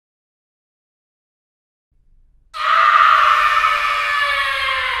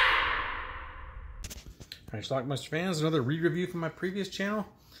Alright, Schlockmeisters fans, another re-review from my previous channel.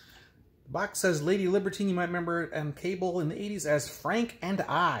 The box says Lady Libertine. You might remember it on cable in the 80s as Frank and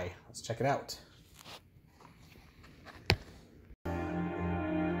I. Let's check it out.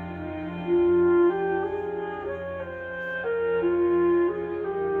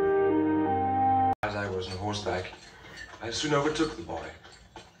 As I was on horseback, I soon overtook the boy.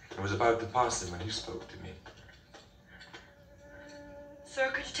 I was about to pass him when he spoke to me. Sir,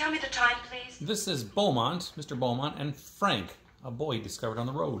 could you tell me the time, please? This is Beaumont, Mr. Beaumont, and Frank, a boy he discovered on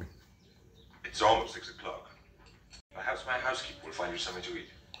the road. It's almost 6 o'clock. Perhaps my housekeeper will find you something to eat.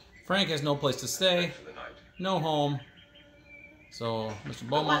 Frank has no place to stay, For the night. no home, so Mr.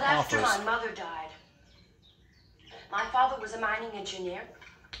 Beaumont after offers. my mother died, my father was a mining engineer,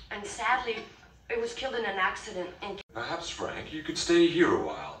 and sadly, he was killed in an accident. Perhaps, Frank, you could stay here a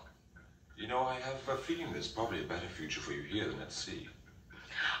while. You know, I have a feeling there's probably a better future for you here than at sea.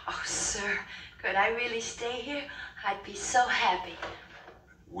 Oh, sir, could I really stay here? I'd be so happy.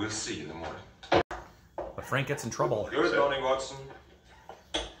 We'll see in the morning. But Frank gets in trouble. Good morning, Watson.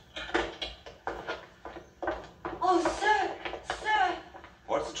 Oh, sir, sir.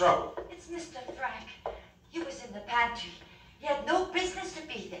 What's the trouble? It's Mr. Frank. He was in the pantry. He had no business to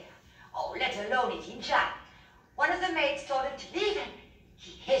be there. Oh, let alone it in Jack. One of the maids told him to leave and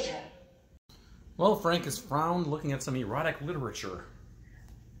he hit her. Well, Frank is found looking at some erotic literature.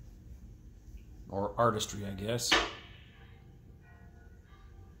 Or artistry, I guess.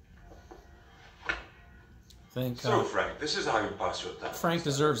 So, Frank, this is how you pass your time. Frank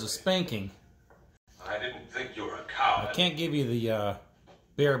deserves a spanking. I didn't think you were a coward. I can't give you the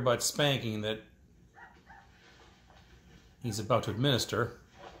bare butt spanking that he's about to administer.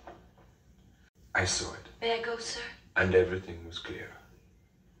 I saw it. May I go, sir? And everything was clear.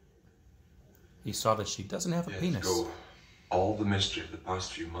 He saw that she doesn't have a penis. Go. All the mystery of the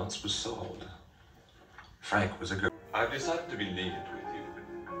past few months was solved. Frank was a good... I've decided to be lenient with you.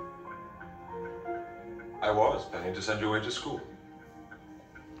 I was planning to send you away to school.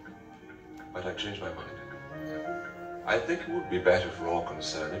 But I've changed my mind. I think it would be better for all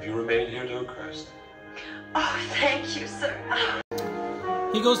concerned if you remained here at Oakhurst. Oh, thank you, sir.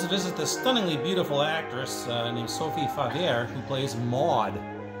 He goes to visit this stunningly beautiful actress named Sophie Favre, who plays Maud.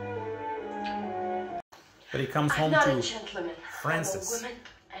 But he comes home I'm not to a gentleman. Frances, I'm a woman,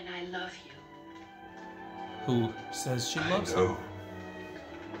 and I love you. who says she loves him.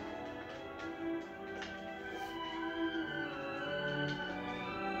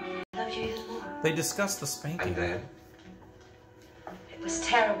 I love you even more. They discuss the spanking. And then? It was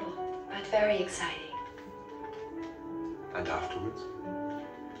terrible, but very exciting. And afterwards?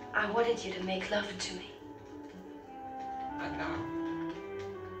 I wanted you to make love to me. And now?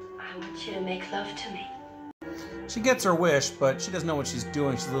 I want you to make love to me. She gets her wish, but she doesn't know what she's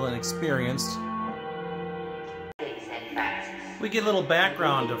doing. She's a little inexperienced. We get a little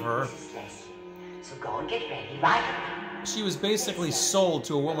background of her. So go and get ready, right? She was basically sold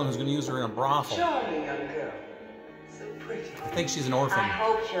to a woman who's going to use her in a brothel. Charming young girl. So pretty. I think she's an orphan. I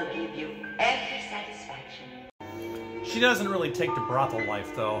hope she'll give you every satisfaction. She doesn't really take to brothel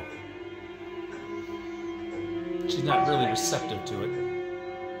life, though. She's not really receptive to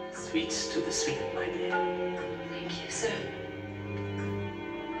it. Sweets to the sweet, my dear. Thank you, sir.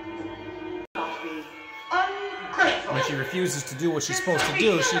 Ungrateful. When she refuses to do what she's supposed to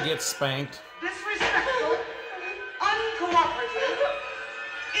do, she gets spanked. Disrespectful. Uncooperative.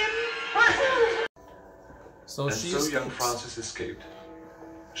 Impersonal. So And she so young escapes. Frances escaped.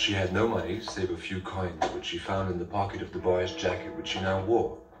 She had no money save a few coins which she found in the pocket of the boy's jacket which she now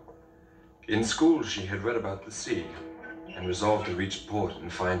wore. In school she had read about the sea and resolved to reach port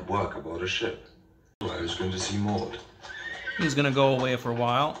and find work aboard a ship. I was going to see Maud. He's going to go away for a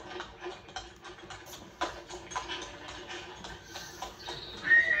while.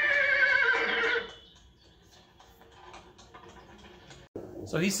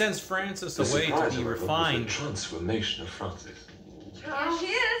 So he sends Frances away to be refined. The transformation of Frances. Here she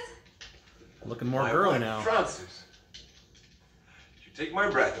is. Looking more girly now. Frances, you take my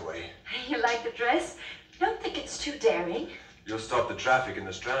breath away. You like the dress? Don't think it's too daring. You'll stop the traffic in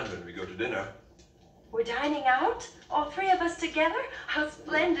the Strand when we go to dinner. We're dining out? All three of us together? How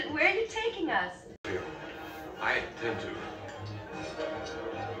splendid. Where are you taking us? I intend to.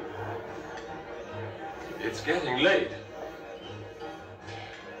 It's getting late.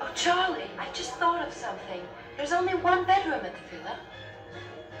 Oh, Charlie, I just thought of something. There's only one bedroom at the villa.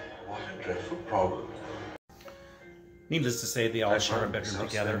 What a dreadful problem. Needless to say, they all share a find bedroom myself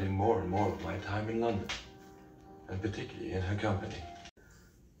together. Spending more and more of my time in London, and particularly in her company.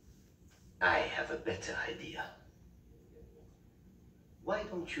 I have a better idea. Why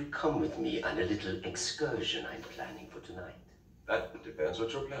don't you come with me on a little excursion I'm planning for tonight? That depends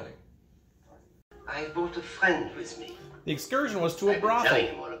what you're planning. I brought a friend with me. The excursion was to a I've been brothel. telling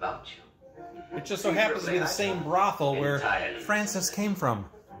him all about you. It just so happens to be the same brothel where Francis came from.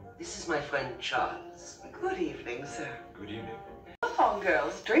 This is my friend Charles. Good evening, sir. Good evening. Come on,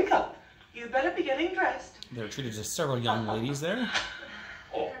 girls, drink up. You better be getting dressed. There are treated just several young ladies there.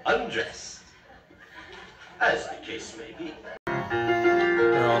 Or undressed, as the case may be.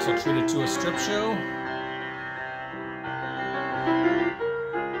 They're also treated to a strip show.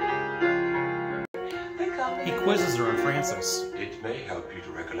 He quizzes her on Francis. It may help you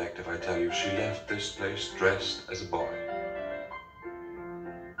to recollect if I tell you she left this place dressed as a boy.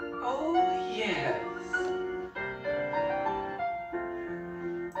 Oh, yes.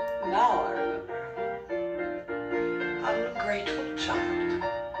 Now I remember. Ungrateful child.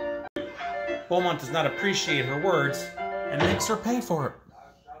 Beaumont does not appreciate her words and makes her pay for it.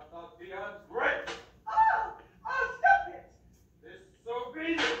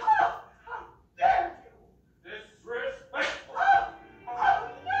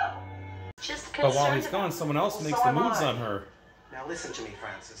 But while he's gone, someone else makes the moves on her. Now listen to me,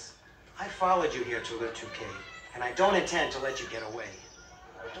 Francis. I followed you here to LIBEERTINE, and I don't intend to let you get away.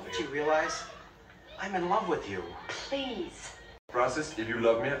 Don't you realize? I'm in love with you. Please. Francis, if you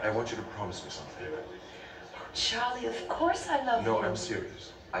love me, I want you to promise me something. Charlie, of course I love you. No, I'm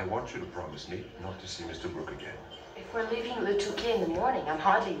serious. I want you to promise me not to see Mr. Brooke again. If we're leaving LIBEERTINE in the morning, I'm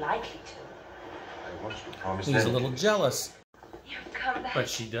hardly likely to. I want you to promise He's a then. little jealous. You've come back. But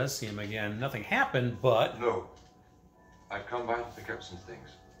she does see him again. Nothing happened, but... No. I've come by to pick up some things.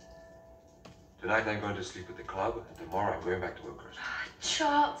 Tonight I'm going to sleep at the club, and tomorrow I'm going back to Wilkers.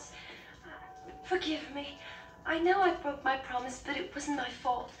 Charles, forgive me. I know I broke my promise, but it wasn't my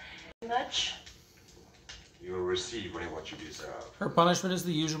fault. Much. You will receive only what you deserve. Her punishment is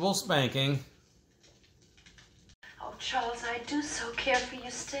the usual spanking. Oh, Charles, I do so care for you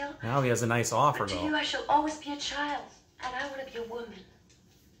still. Now he has a nice offer, But to though. you, I shall always be a child, and I want to be a woman.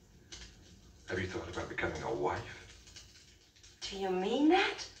 Have you thought about becoming a wife? Do you mean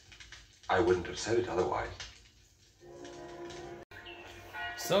that? I wouldn't have said it otherwise.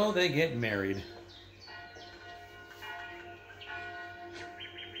 So they get married.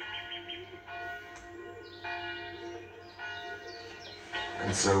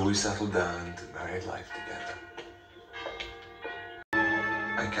 And so we settled down to married life together.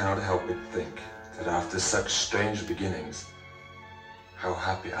 I cannot help but think that after such strange beginnings, how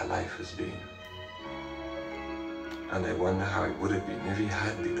happy our life has been. And I wonder how it would have been if he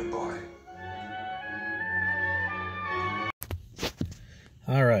had been a boy.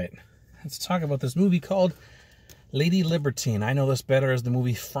 All right, let's talk about this movie called Lady Libertine. I know this better as the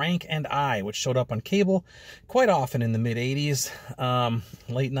movie Frank and I, which showed up on cable quite often in the mid-'80s.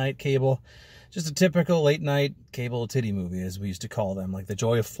 Late night cable. Just a typical late night cable titty movie, as we used to call them, like The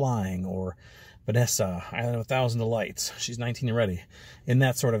Joy of Flying or Vanessa, Island of a Thousand Delights. She's 19 already, in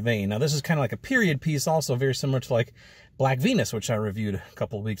that sort of vein. Now, this is kind of like a period piece, also very similar to like Black Venus, which I reviewed a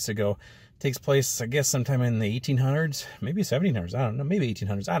couple of weeks ago. Takes place, I guess, sometime in the 1800s, maybe 1700s, I don't know, maybe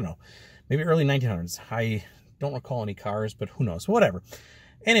 1800s, I don't know. Maybe early 1900s. I don't recall any cars, but who knows, whatever.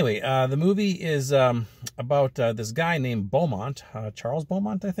 Anyway, the movie is about this guy named Beaumont, Charles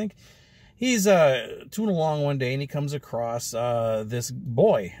Beaumont, I think. He's tooling along one day, and he comes across this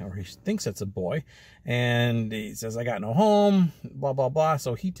boy, or he thinks it's a boy, and he says, I got no home, blah, blah, blah.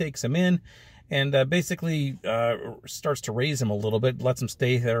 So he takes him in and basically starts to raise him a little bit, lets him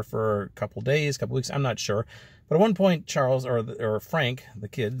stay there for a couple days, couple weeks, I'm not sure. But at one point, Charles, or Frank, the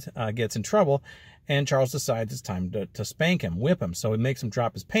kid, gets in trouble, and Charles decides it's time to spank him, whip him. So he makes him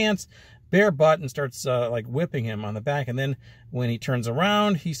drop his pants, bare butt, and starts like whipping him on the back. And then when he turns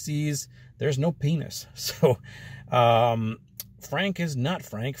around, he sees there's no penis. So Frank is not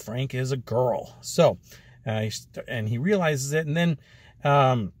Frank. Frank is a girl. So and he realizes it, and then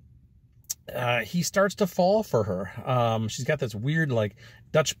he starts to fall for her. She's got this weird like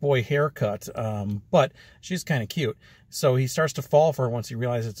Dutch boy haircut, but she's kind of cute. So he starts to fall for her once he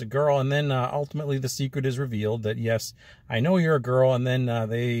realizes it's a girl, and then ultimately the secret is revealed that, yes, I know you're a girl, and then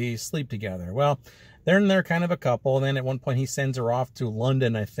they sleep together. Well, they're kind of a couple, and then at one point he sends her off to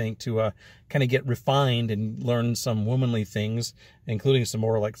London, I think, to kind of get refined and learn some womanly things, including some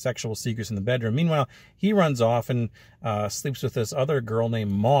more like sexual secrets in the bedroom. Meanwhile, he runs off and sleeps with this other girl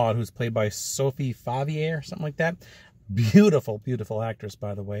named Maud, who's played by Sophie Favier or something like that. Beautiful, beautiful actress,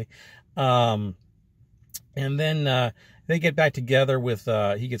 by the way. And then they get back together with,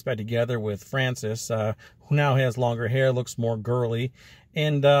 he gets back together with Francis, who now has longer hair, looks more girly.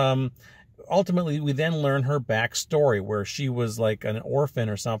 And ultimately, we then learn her backstory, where she was like an orphan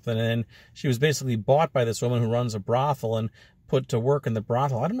or something, and she was basically bought by this woman who runs a brothel and put to work in the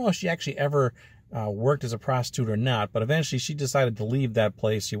brothel. I don't know if she actually ever worked as a prostitute or not, but eventually she decided to leave that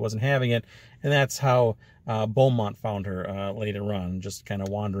place. She wasn't having it, and that's how Beaumont found her later on, just kind of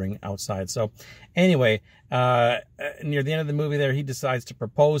wandering outside. So anyway, near the end of the movie there, he decides to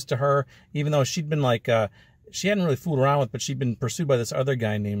propose to her, even though she'd been like, she hadn't really fooled around with, but she'd been pursued by this other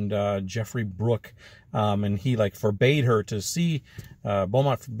guy named Jeffrey Brooke, and he like forbade her to see,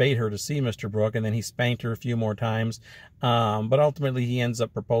 Beaumont forbade her to see Mr. Brooke, and then he spanked her a few more times, but ultimately he ends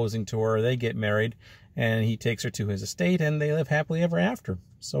up proposing to her. They get married, and he takes her to his estate, and they live happily ever after.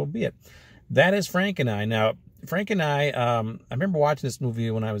 So be it. That is Frank and I. Now, Frank and I remember watching this movie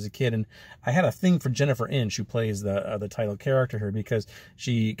when I was a kid, and I had a thing for Jennifer Inch, who plays the title character here, because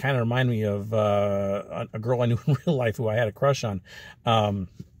she kind of reminded me of a girl I knew in real life who I had a crush on.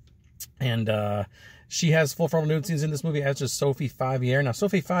 She has full frontal nude scenes in this movie, as does Sophie Favier. Now,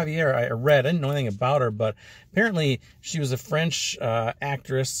 Sophie Favier, I read, I didn't know anything about her, but apparently she was a French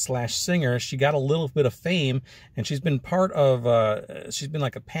actress slash singer. She got a little bit of fame, and she's been part of, she's been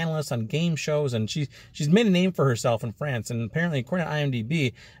like a panelist on game shows, and she's made a name for herself in France. And apparently, according to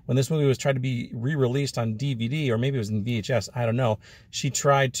IMDb, when this movie was tried to be re-released on DVD, or maybe it was in VHS, I don't know, she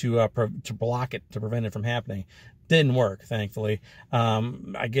tried to block it, to prevent it from happening. Didn't work, thankfully.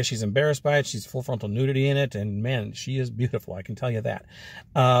 I guess she's embarrassed by it. She's full frontal nudity in it, and man, she is beautiful, I can tell you that.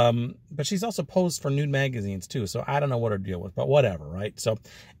 But she's also posed for nude magazines too, so I don't know what her deal was, but whatever, right? So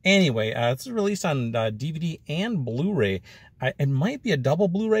anyway, it's released on DVD and Blu-ray. It might be a double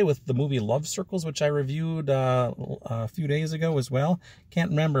Blu-ray with the movie Love Circles, which I reviewed a few days ago as well. Can't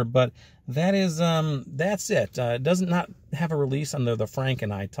remember, but that is that's it. It does not have a release under the Frank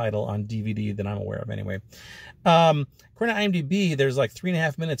and I title on DVD that I'm aware of anyway. According to IMDb, there's like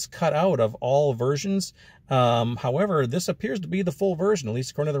 3.5 minutes cut out of all versions. However, this appears to be the full version, at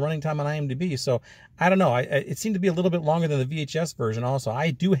least according to the running time on IMDb. So I don't know. It seemed to be a little bit longer than the VHS version also. I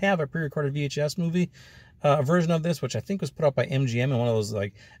do have a pre-recorded VHS movie version of this, which I think was put up by MGM in one of those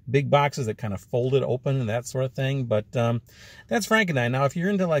like big boxes that kind of folded open and that sort of thing. But that's Frank and I. Now, if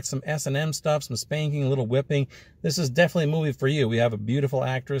you're into like some S&M stuff, some spanking, a little whipping, this is definitely a movie for you. We have a beautiful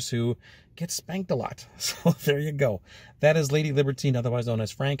actress who gets spanked a lot. So there you go. That is Lady Libertine, otherwise known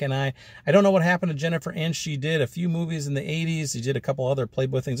as Frank and I. I don't know what happened to Jennifer Inch. She did a few movies in the 80s. She did a couple other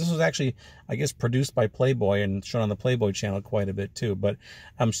Playboy things. This was actually, I guess, produced by Playboy and shown on the Playboy channel quite a bit too. But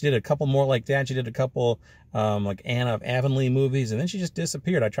she did a couple more like that. She did a couple like Anna of Avonlea movies, and then she just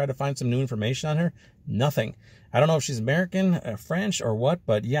disappeared. I tried to find some new information on her. Nothing. I don't know if she's American, French, or what,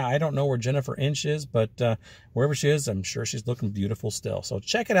 but yeah, I don't know where Jennifer Inch is, but wherever she is, I'm sure she's looking beautiful still. So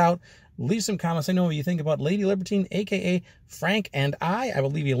check it out. Leave some comments. I know what you think about Lady Libertine, a.k.a. Frank and I. I will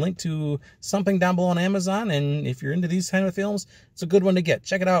leave you a link to something down below on Amazon, and if you're into these kind of films, it's a good one to get.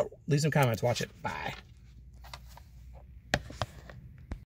 Check it out. Leave some comments. Watch it. Bye.